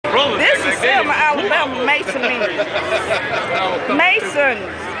Selma, Alabama, Mason means? Masons.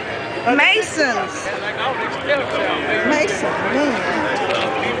 Masons. Mason man.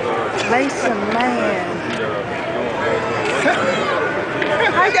 Mason man.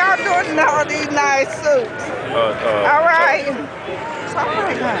 How y'all doing in all these nice suits? All right. It's all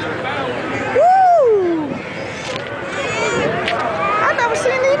right, honey. Woo! I never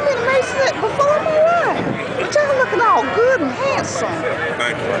seen these many Masons before in my life. But y'all looking all good and handsome.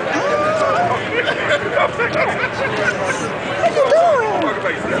 Thank you. How you doing?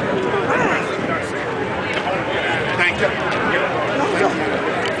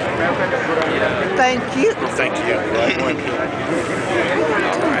 Thank you. Thank you. Thank you.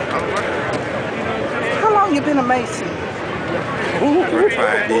 How long you been a Mason?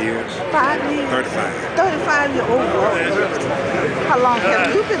 35 years. 5 years? 35. 35 years old. How long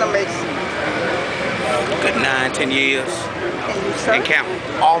have you been a Mason? Good 9-10 years. And you, sir? And counting.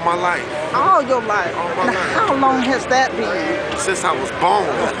 All my life. All your life. All my Now, life. how long has that been? Since I was born.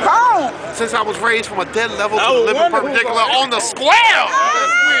 Born! Since I was raised from a dead level to the living perpendicular on the square.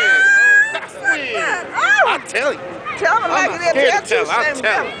 That's weird. Oh. I tell you. Tell me like it is. Tell you. I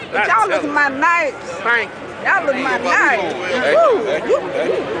tell you. But y'all look my nice. Thank you. Y'all look my nice.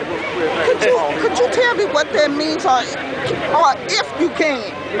 Could you tell me what that means, or if you can?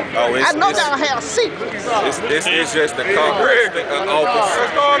 Oh, I know y'all have secrets. This is just the office.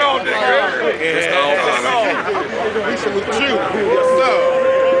 What's going on, nigga? It's the office.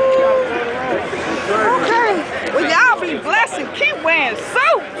 Okay. Well, y'all be blessed and keep wearing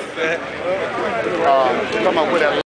suits. Come on with that.